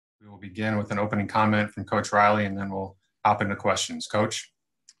begin with an opening comment from Coach Riley, and then we'll hop into questions. Coach?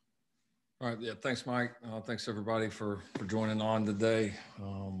 All right. Yeah. Thanks, Mike. Thanks everybody for joining on today.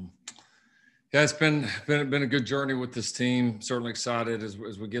 Yeah, it's been a good journey with this team. Certainly excited as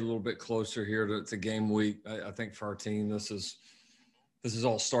we get a little bit closer here to game week. I think for our team, this is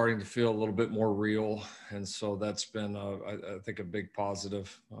all starting to feel a little bit more real, and so that's been I think a big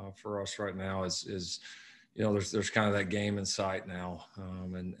positive for us right now. Is there's kind of that game in sight now,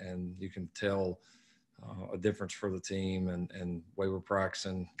 and you can tell a difference for the team and way we're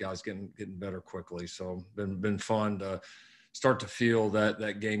practicing, guys getting better quickly. So been fun to start to feel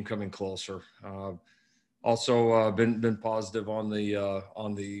that game coming closer. Also been positive on the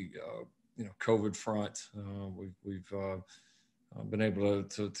COVID front. We've been able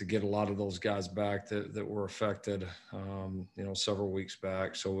to get a lot of those guys back that were affected, several weeks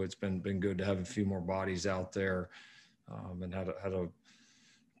back. So it's been good to have a few more bodies out there, and had a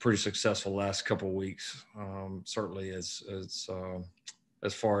pretty successful last couple of weeks. Certainly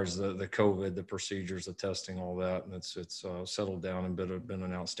as far as the COVID, the procedures, the testing, all that, and it's settled down and been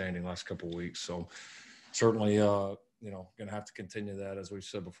an outstanding last couple of weeks. So certainly, going to have to continue that. As we've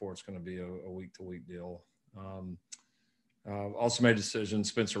said before, it's going to be a week-to-week deal. Also made a decision.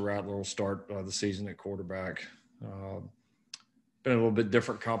 Spencer Rattler will start the season at quarterback. Been a little bit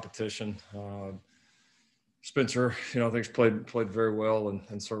different competition. Spencer, I think he's played very well,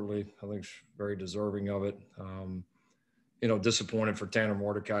 and certainly I think he's very deserving of it. Disappointed for Tanner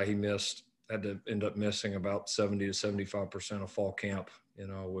Mordecai. He had to end up missing about 70 to 75% of fall camp,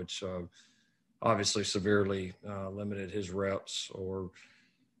 which obviously severely limited his reps or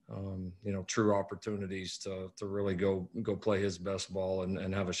true opportunities to really go play his best ball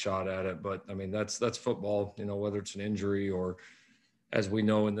and have a shot at it. But I mean, that's football, whether it's an injury or, as we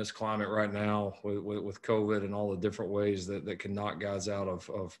know in this climate right now with COVID and all the different ways that can knock guys out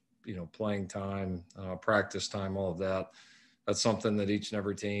of playing time, practice time, all of that. That's something that each and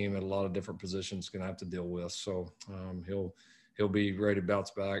every team at a lot of different positions is going to have to deal with. So he'll be ready to bounce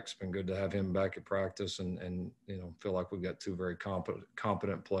back. It's been good to have him back at practice and feel like we've got two very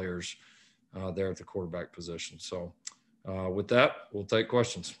competent players there at the quarterback position. So with that, we'll take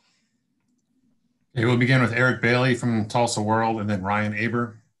questions. Okay, we'll begin with Eric Bailey from Tulsa World, and then Ryan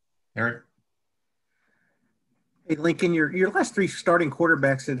Aber. Eric? Hey, Lincoln, your last three starting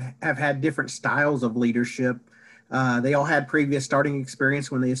quarterbacks have had different styles of leadership. They all had previous starting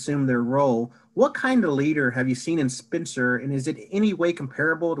experience when they assumed their role. What kind of leader have you seen in Spencer, and is it any way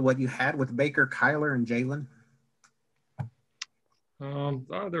comparable to what you had with Baker, Kyler, and Jalen?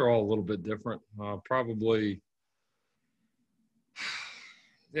 They're all a little bit different. Probably,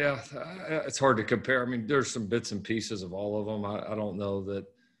 yeah, it's hard to compare. I mean, there's some bits and pieces of all of them. I don't know that,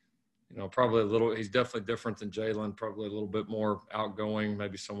 probably he's definitely different than Jalen, probably a little bit more outgoing,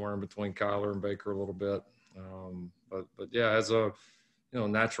 maybe somewhere in between Kyler and Baker a little bit. But yeah, has a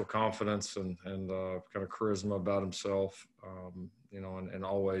natural confidence and kind of charisma about himself, and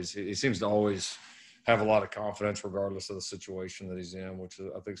always he seems to always have a lot of confidence regardless of the situation that he's in, which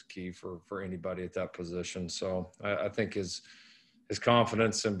I think is key for anybody at that position. So I think his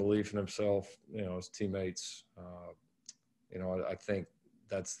confidence and belief in himself, his teammates, I think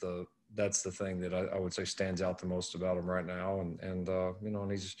that's the thing that I would say stands out the most about him right now, and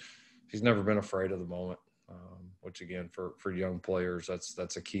he's never been afraid of the moment. Which again, for young players,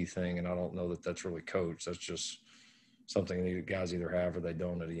 that's a key thing. And I don't know that that's really coached. That's just something that guys either have or they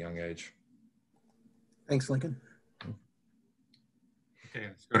don't at a young age. Thanks, Lincoln. Okay,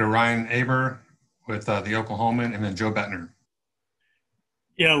 let's go to Ryan Aber with the Oklahoman, and then Joe Bettner.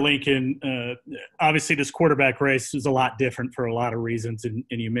 Yeah, Lincoln, obviously this quarterback race is a lot different for a lot of reasons. And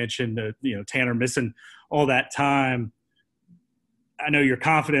you mentioned, Tanner missing all that time. I know you're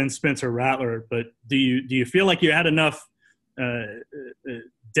confident in Spencer Rattler, but do you feel like you had enough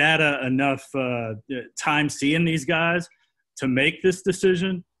data, enough time seeing these guys to make this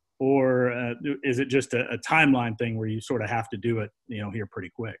decision, or is it just a timeline thing where you sort of have to do it, here pretty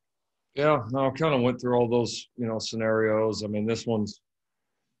quick? Yeah, no, I kind of went through all those, scenarios. I mean, this one's,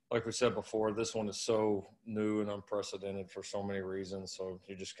 like we said before, this one is so new and unprecedented for so many reasons. So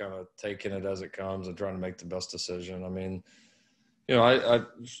you're just kind of taking it as it comes and trying to make the best decision. I mean,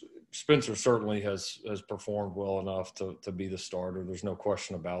 Spencer certainly has performed well enough to be the starter. There's no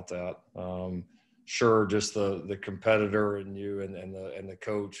question about that. Sure, just the competitor in you and the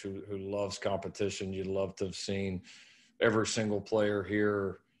coach who loves competition. You'd love to have seen every single player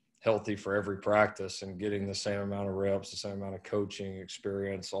here healthy for every practice and getting the same amount of reps, the same amount of coaching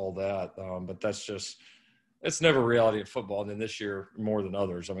experience, all that. But it's never reality of football. And then this year more than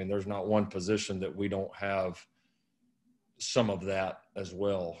others. I mean, there's not one position that we don't have some of that as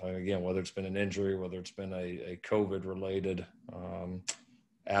well. And again, whether it's been an injury, whether it's been a COVID-related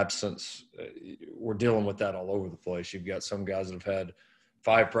absence, we're dealing with that all over the place. You've got some guys that have had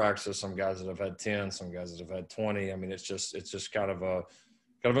 5 practices, some guys that have had 10, some guys that have had 20. I mean, it's just kind of a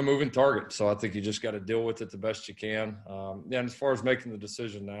moving target. So I think you just got to deal with it the best you can. And as far as making the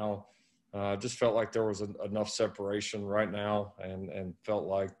decision now, just felt like there was enough separation right now, and felt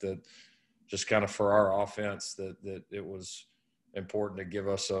like that just kind of for our offense that it was important to give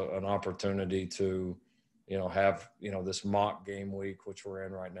us an opportunity to, have, this mock game week, which we're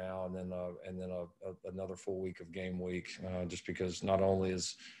in right now, and then another full week of game week, just because not only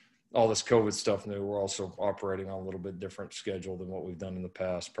is all this COVID stuff new, we're also operating on a little bit different schedule than what we've done in the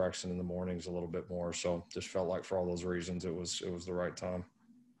past, practicing in the mornings a little bit more. So just felt like for all those reasons, it was the right time.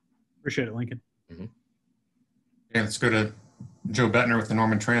 Appreciate it, Lincoln. And let's go to Joe Bettner with the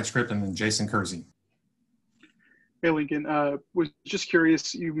Norman transcript, and then Jason Kersey. Hey, Lincoln, was just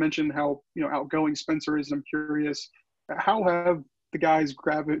curious, you mentioned how, outgoing Spencer is, and I'm curious, how have the guys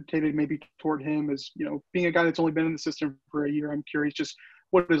gravitated maybe toward him as, being a guy that's only been in the system for a year? I'm curious just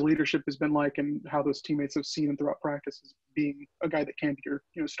what his leadership has been like and how those teammates have seen him throughout practices, being a guy that can be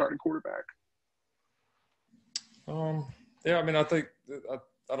your, starting quarterback. Yeah, I mean, I think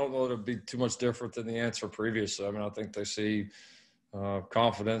I don't know that it'd be too much different than the answer previously. I mean, I think they see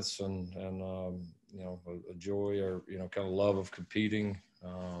confidence and a joy or, kind of love of competing,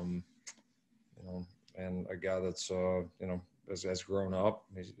 and a guy that's, has grown up.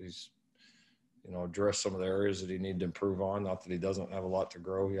 He's addressed some of the areas that he needed to improve on. Not that he doesn't have a lot to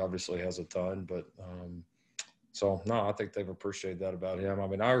grow. He obviously has a ton, but so, no, I think they've appreciated that about him. I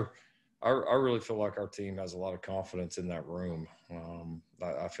mean, I really feel like our team has a lot of confidence in that room.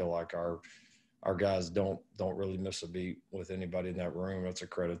 I feel like our guys don't really miss a beat with anybody in that room. That's a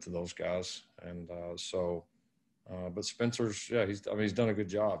credit to those guys. And but Spencer's, yeah, he's done a good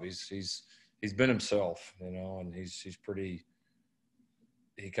job. He's been himself, and he's pretty.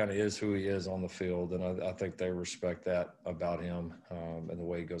 He kind of is who he is on the field, and I think they respect that about him, and the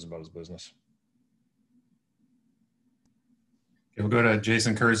way he goes about his business. Okay, we'll go to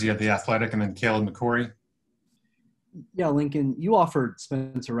Jason Kersey at The Athletic, and then Caleb McCory. Yeah, Lincoln, you offered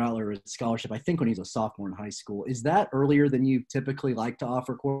Spencer Rattler a scholarship, I think, when he was a sophomore in high school. Is that earlier than you typically like to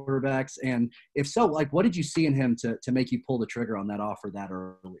offer quarterbacks? And if so, what did you see in him to make you pull the trigger on that offer that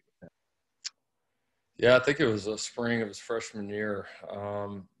early? Yeah, I think it was the spring of his freshman year.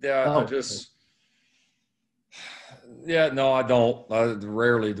 No, I don't.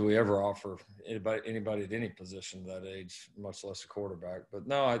 Rarely do we ever offer anybody at any position at that age, much less a quarterback. But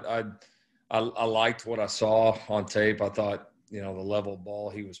no, I liked what I saw on tape. I thought, the level of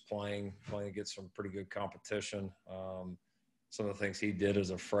ball he was playing against some pretty good competition. Some of the things he did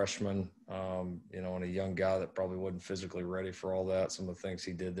as a freshman, and a young guy that probably wasn't physically ready for all that. Some of the things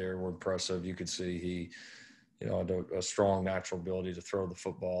he did there were impressive. You could see he, had a strong natural ability to throw the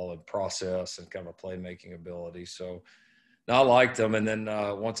football and process and kind of a playmaking ability. So I liked him. And then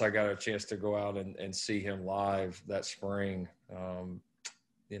once I got a chance to go out and see him live that spring,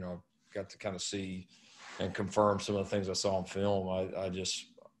 got to kind of see and confirm some of the things I saw on film. I just,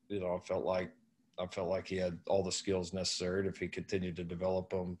 I felt like he had all the skills necessary if he continued to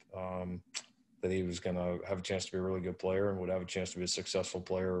develop them, that he was going to have a chance to be a really good player and would have a chance to be a successful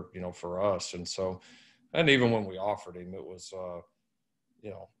player, for us. And so, and even when we offered him, it was,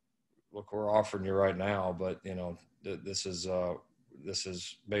 look, we're offering you right now, but, this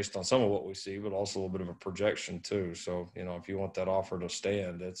is based on some of what we see, but also a little bit of a projection too. So, if you want that offer to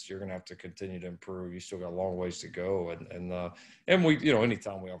stand, you're going to have to continue to improve. You still got a long ways to go. And we,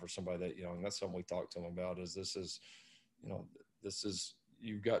 anytime we offer somebody that young, that's something we talk to them about this is,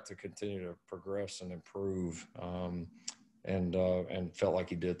 you've got to continue to progress and improve. And felt like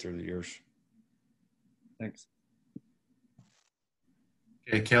he did through the years. Thanks.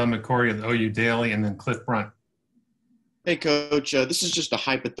 Okay, Caleb McCory of the OU Daily, and then Cliff Brunt. Hey, Coach, this is just a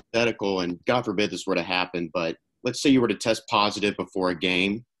hypothetical, and God forbid this were to happen, but let's say you were to test positive before a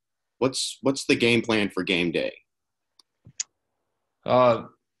game. What's the game plan for game day?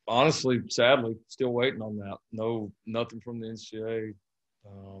 Honestly, sadly, still waiting on that. Nothing from the NCAA.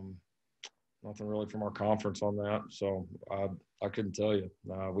 Nothing really from our conference on that. So I couldn't tell you.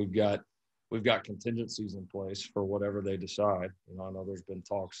 We've got contingencies in place for whatever they decide. I know there's been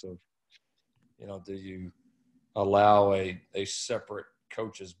talks of, do you allow a separate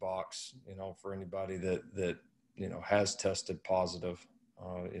coach's box, for anybody that has tested positive,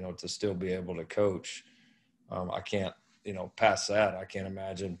 to still be able to coach. I can't, past that, I can't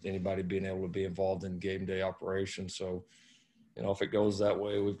imagine anybody being able to be involved in game day operations. So, if it goes that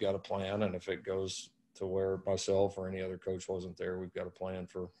way, we've got a plan. And if it goes to where myself or any other coach wasn't there. We've got a plan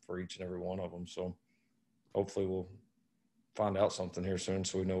for each and every one of them. So hopefully we'll find out something here soon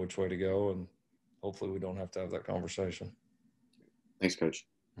so we know which way to go, and hopefully we don't have to have that conversation. Thanks, Coach.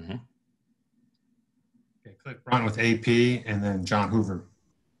 Mm-hmm. Okay, Cliff Brunt with AP, and then John Hoover.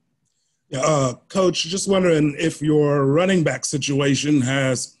 Yeah, Coach, just wondering if your running back situation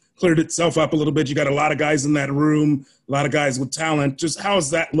has cleared itself up a little bit. You got a lot of guys in that room, a lot of guys with talent. Just how's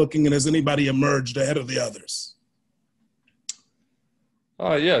that looking, and has anybody emerged ahead of the others?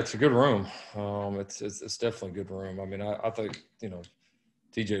 Yeah, it's a good room. It's definitely a good room. I mean, I think,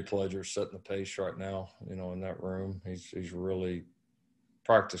 TJ Pledger's setting the pace right now, in that room. He's really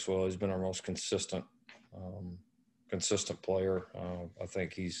practiced well. He's been our most consistent player. I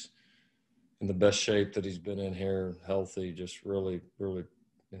think he's in the best shape that he's been in here, healthy, just really, really,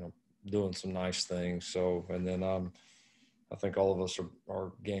 doing some nice things. So, and then I think all of us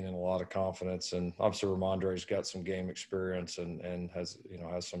are gaining a lot of confidence, and obviously Ramondre's got some game experience and has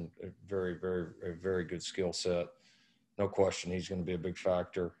some very, very, very good skill set. No question, he's going to be a big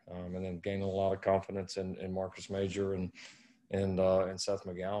factor. And then gaining a lot of confidence in Marcus Major and Seth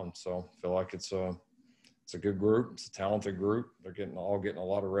McGowan. So I feel like it's a good group. It's a talented group. They're all getting a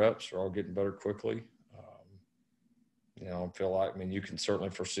lot of reps. They're all getting better quickly. I feel like, you can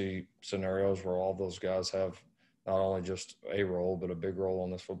certainly foresee scenarios where all those guys have not only just a role, but a big role on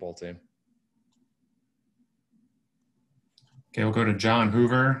this football team. Okay, we'll go to John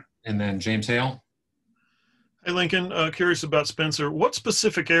Hoover and then James Hale. Hey, Lincoln, curious about Spencer. What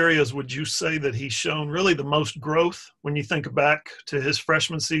specific areas would you say that he's shown really the most growth when you think back to his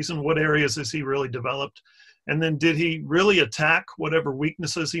freshman season? What areas has he really developed? And then did he really attack whatever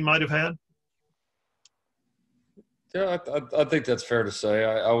weaknesses he might have had? Yeah, I think that's fair to say.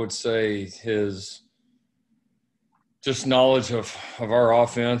 I would say his just knowledge of our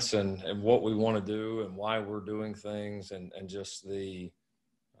offense and what we want to do and why we're doing things and just the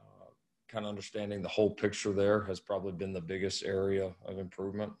kind of understanding the whole picture there has probably been the biggest area of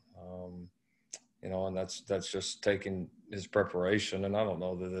improvement. And that's just taking his preparation. And I don't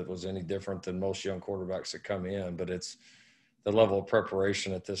know that it was any different than most young quarterbacks that come in, but it's the level of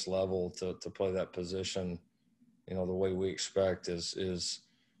preparation at this level to play that position, the way we expect is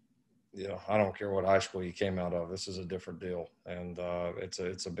I don't care what high school you came out of. This is a different deal, and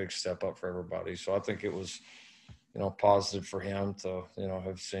it's a big step up for everybody. So I think it was, positive for him to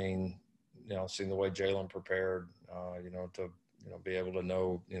have seen the way Jalen prepared, to be able to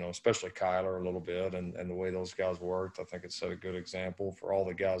know, especially Kyler a little bit and the way those guys worked. I think it set a good example for all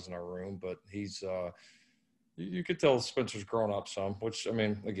the guys in our room. But he's you could tell Spencer's grown up some, which,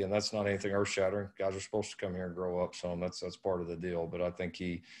 again, that's not anything earth-shattering. Guys are supposed to come here and grow up some. That's part of the deal. But I think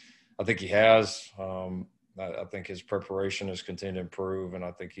he has. I think his preparation has continued to improve, and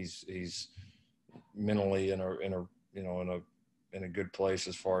I think he's mentally in a good place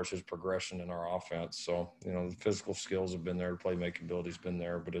as far as his progression in our offense. So the physical skills have been there, the playmaking ability's been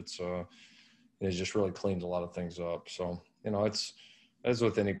there, but it's just really cleaned a lot of things up. So it's as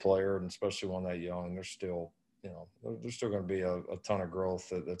with any player, and especially one that young, there's still going to be a ton of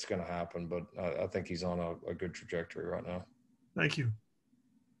growth that's going to happen. But I think he's on a good trajectory right now. Thank you.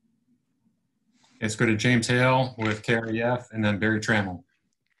 Let's go to James Hale with KREF, and then Barry Trammell.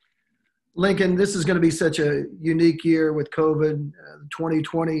 Lincoln, this is going to be such a unique year with COVID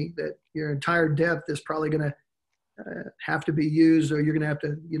 2020 that your entire depth is probably going to have to be used, or you're going to have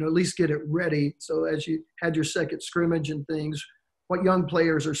to, at least get it ready. So as you had your second scrimmage and things, what young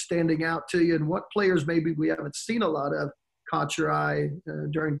players are standing out to you, and what players maybe we haven't seen a lot of caught your eye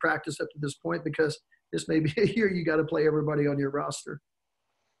during practice up to this point, because this may be a year you got to play everybody on your roster.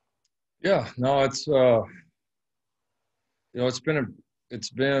 Yeah, no, it's it's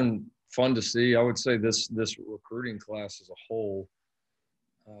been fun to see. I would say this recruiting class as a whole,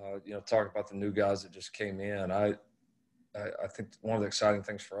 talk about the new guys that just came in. I think one of the exciting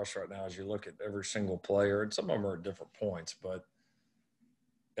things for us right now is you look at every single player, and some of them are at different points, but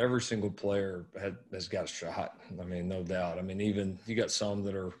every single player has got a shot. No doubt. Even you got some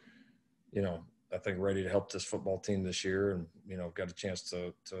that are, I think ready to help this football team this year, and got a chance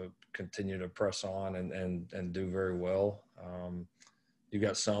to continue to press on and do very well. You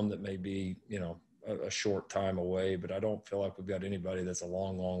got some that may be a short time away, but I don't feel like we've got anybody that's a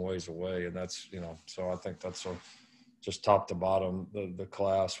long, long ways away, and that's so I think that's just top to bottom the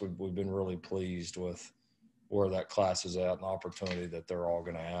class. We've been really pleased with where that class is at and the opportunity that they're all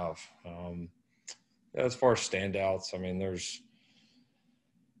going to have. As far as standouts,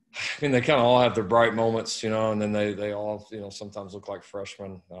 they kind of all have their bright moments, and then they all, sometimes look like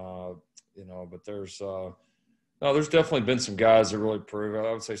freshmen, but there's, No, there's definitely been some guys that really prove.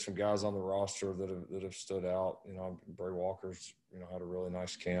 I would say some guys on the roster that have stood out. Bray Walker's had a really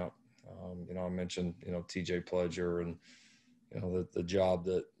nice camp. I mentioned TJ Pledger and the job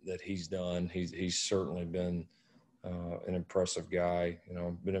that he's done. He's certainly been an impressive guy.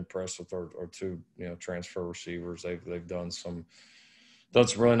 Been impressed with our two transfer receivers. They've done some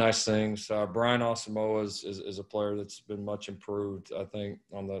really nice things. Brian Asamoah is a player that's been much improved, I think,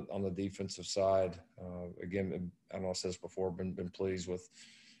 on the defensive side. Again, I know I said this before, been pleased with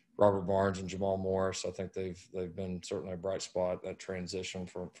Robert Barnes and Jamal Morris. I think they've been certainly a bright spot, that transition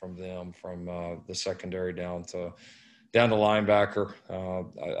from them from the secondary down to linebacker.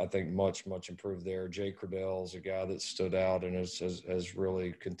 I think much improved there. Jay Cradell is a guy that stood out and has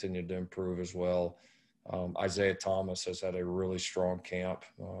really continued to improve as well. Isaiah Thomas has had a really strong camp.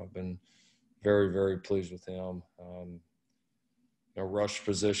 Been very, very pleased with him. Rush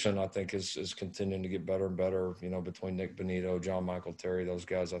position, I think, is continuing to get better and better. Between Nick Benito, John Michael Terry, those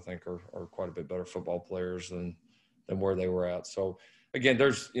guys I think are quite a bit better football players than where they were at. So again,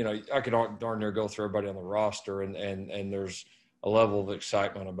 there's I could darn near go through everybody on the roster, and there's a level of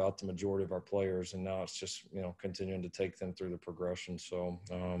excitement about the majority of our players, and now it's just continuing to take them through the progression. So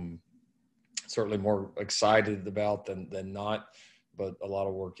certainly more excited about than not, but a lot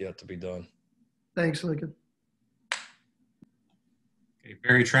of work yet to be done. Thanks, Lincoln. Okay,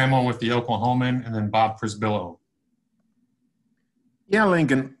 Barry Trammell with the Oklahoman, and then Bob Prisbillo. Yeah,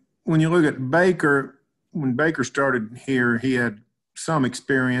 Lincoln, when you look at Baker, when Baker started here, he had some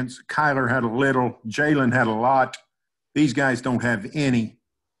experience. Kyler had a little. Jalen had a lot. These guys don't have any.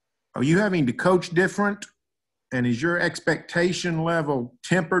 Are you having to coach different? And is your expectation level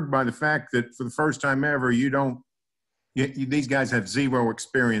tempered by the fact that for the first time ever, these guys have zero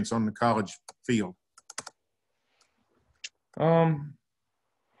experience on the college field?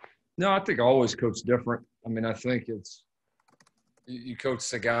 No, I think I always coach different. I mean, I think it's you coach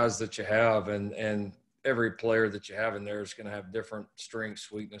the guys that you have, and every player that you have in there is going to have different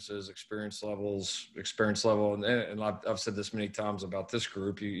strengths, weaknesses, experience level. And I've said this many times about this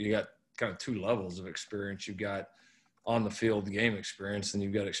group. You got kind of two levels of experience. You've got on the field game experience, and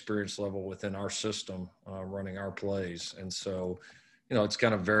you've got experience level within our system running our plays. And so, it's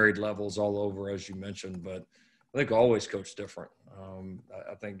kind of varied levels all over, as you mentioned, but I think I always coach different.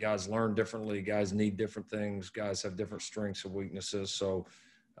 I think guys learn differently. Guys need different things. Guys have different strengths and weaknesses. So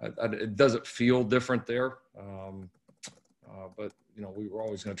it doesn't feel different there. But, we were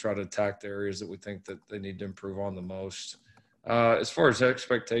always going to try to attack the areas that we think that they need to improve on the most. As far as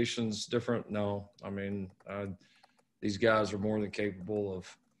expectations different, no. I mean, these guys are more than capable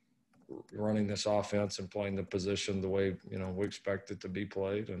of running this offense and playing the position the way, we expect it to be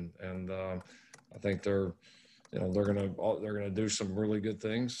played. And I think they're going to do some really good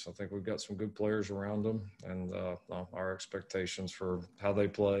things. I think we've got some good players around them, and our expectations for how they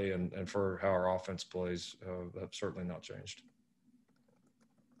play and for how our offense plays have certainly not changed.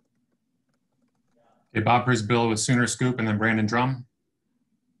 Okay, Bob Prisbillo with Sooner Scoop, and then Brandon Drum.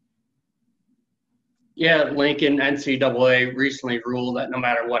 Yeah, Lincoln NCAA recently ruled that no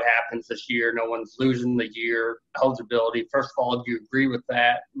matter what happens this year, no one's losing the year eligibility. First of all, do you agree with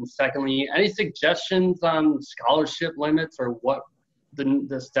that? And secondly, any suggestions on scholarship limits or what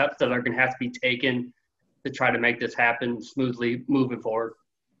the steps that are going to have to be taken to try to make this happen smoothly moving forward?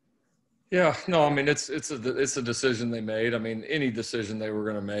 Yeah, no, I mean, it's a decision they made. I mean, any decision they were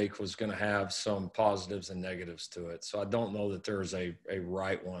going to make was going to have some positives and negatives to it. So I don't know that there's a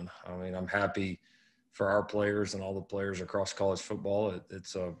right one. I mean, I'm happy for our players and all the players across college football.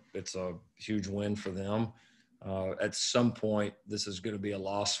 It's a huge win for them. At some point, this is going to be a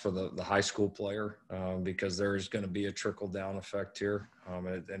loss for the high school player because there is going to be a trickle-down effect here.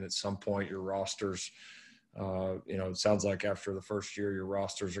 And at some point, your rosters – it sounds like after the first year, your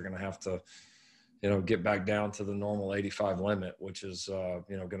rosters are going to have to, get back down to the normal 85 limit, which is,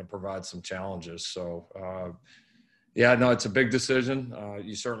 going to provide some challenges. So, it's a big decision.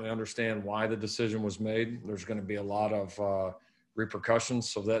 You certainly understand why the decision was made. There's going to be a lot of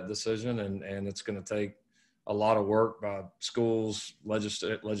repercussions of that decision, and it's going to take a lot of work by schools,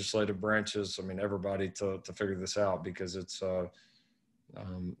 legislative branches. I mean, everybody to figure this out because it's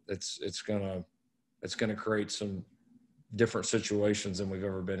going to create some different situations than we've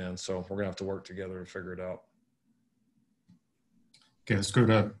ever been in. So we're going to have to work together to figure it out. Okay, let's go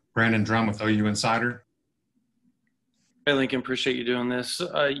to Brandon Drum with OU Insider. Hey, Lincoln, appreciate you doing this.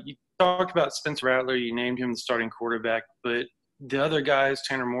 You talked about Spencer Rattler. You named him the starting quarterback, but the other guys,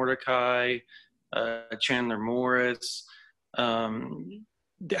 Tanner Mordecai, Chandler Morris,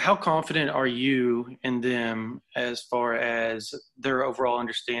 how confident are you in them as far as their overall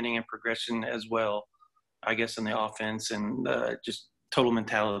understanding and progression as well? I guess, in the offense and just total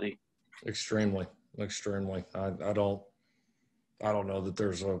mentality. Extremely. I don't know that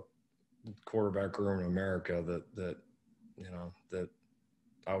there's a quarterback room in America that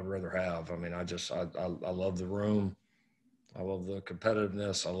I would rather have. I mean, I love the room. I love the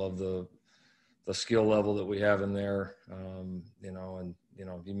competitiveness. I love the skill level that we have in there.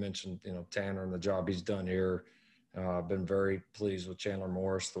 You mentioned, Tanner and the job he's done here. I've been very pleased with Chandler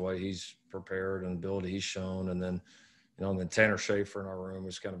Morris, the way he's prepared and the ability he's shown. And then, and then Tanner Schaefer in our room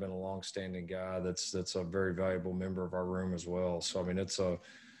has kind of been a long-standing guy that's a very valuable member of our room as well. So, I mean, it's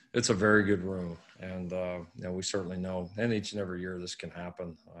a very good room. And, we certainly know, and each and every year this can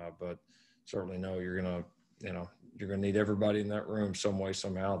happen, but certainly know you're going to need everybody in that room some way,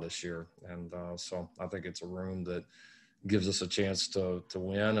 somehow this year. And so I think it's a room that gives us a chance to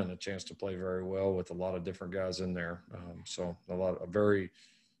win and a chance to play very well with a lot of different guys in there. So a very,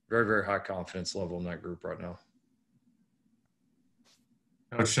 very, very high confidence level in that group right now.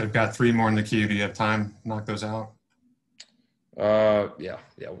 Coach, I've got 3 more in the queue. Do you have time to knock those out? Yeah,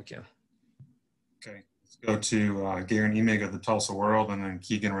 we can. Okay, let's go to Garen Emig of the Tulsa World, and then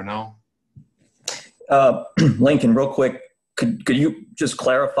Keegan Rennell. Lincoln, real quick, could you just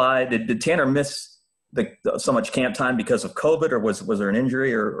clarify, did Tanner miss so much camp time because of COVID, or was there an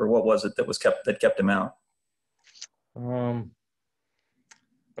injury, or what was it that kept him out? I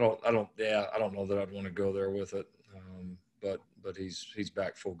don't know that I'd want to go there with it. But he's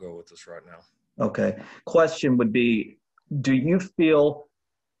back full go with us right now. Okay. Question would be, do you feel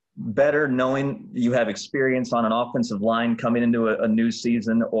better knowing you have experience on an offensive line coming into a new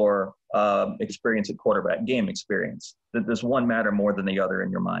season, or experience at quarterback, game experience? Does one matter more than the other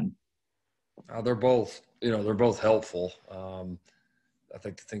in your mind? They're both helpful. I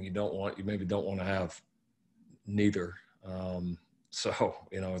think the thing you maybe don't want to have neither. So,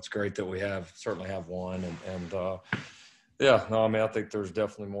 it's great that we certainly have one. I think there's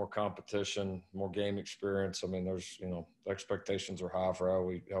definitely more competition, more game experience. I mean, there's, expectations are high for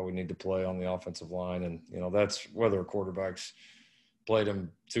how we need to play on the offensive line. And, that's whether a quarterback's played in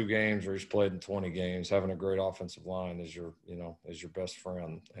 2 games or he's played in 20 games, having a great offensive line is your best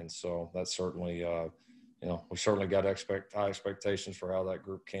friend. And so that's certainly, we certainly got high expectations for how that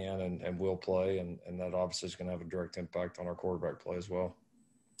group can and will play. And that obviously is going to have a direct impact on our quarterback play as well.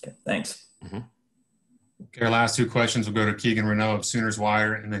 Okay, thanks. Mm-hmm. Okay, our last 2 questions will go to Keegan Rennell of Sooners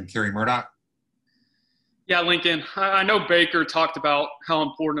Wire, and then Kerry Murdoch. Yeah, Lincoln, I know Baker talked about how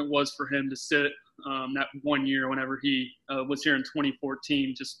important it was for him to sit that 1 year whenever he was here in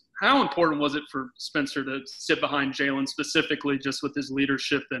 2014. Just how important was it for Spencer to sit behind Jalen, specifically just with his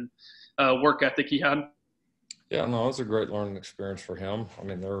leadership and work ethic he had? Yeah, no, it was a great learning experience for him. I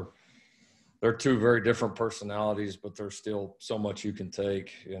mean, they're 2 very different personalities, but there's still so much you can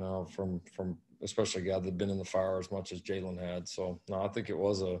take, from especially a guy that'd been in the fire as much as Jalen had. So, no, I think it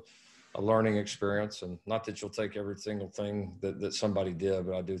was a learning experience, and not that you'll take every single thing that somebody did,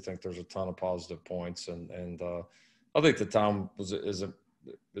 but I do think there's a ton of positive points. And I think the time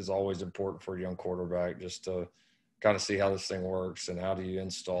is always important for a young quarterback, just to kind of see how this thing works and how do you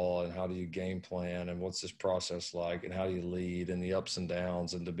install and how do you game plan and what's this process like and how do you lead and the ups and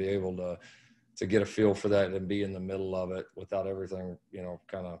downs, and to be able to get a feel for that and be in the middle of it without everything,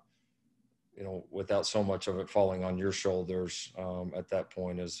 without so much of it falling on your shoulders at that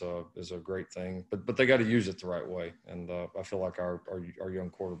point is a great thing. But they got to use it the right way, and I feel like our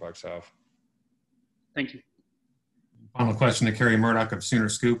young quarterbacks have. Thank you. Final question to Kerry Murdoch of Sooner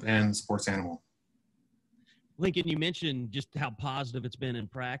Scoop and Sports Animal. Lincoln, you mentioned just how positive it's been in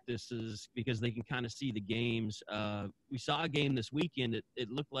practices because they can kind of see the games. We saw a game this weekend. It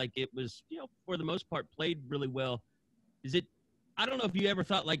looked like it was, for the most part, played really well. I don't know if you ever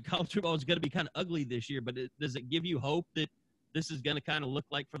thought like college football was going to be kind of ugly this year, but does it give you hope that this is going to kind of look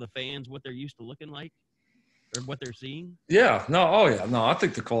like for the fans what they're used to looking like or what they're seeing? Yeah, no, oh yeah, no, I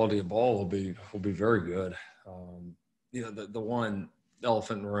think the quality of ball will be very good. The one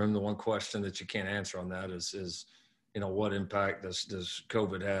elephant in the room, the one question that you can't answer on that is what impact does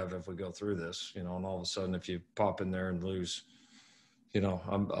COVID have if we go through this, and all of a sudden if you pop in there and lose, a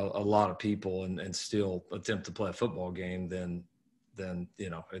lot of people and still attempt to play a football game, then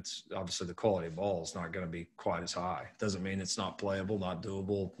it's obviously the quality of ball is not going to be quite as high. Doesn't mean it's not playable, not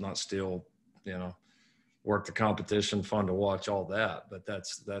doable, not still, work the competition, fun to watch, all that. But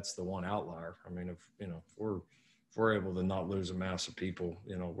that's the one outlier. I mean, if we're able to not lose a mass of people,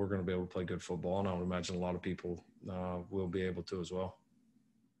 we're going to be able to play good football, and I would imagine a lot of people will be able to as well.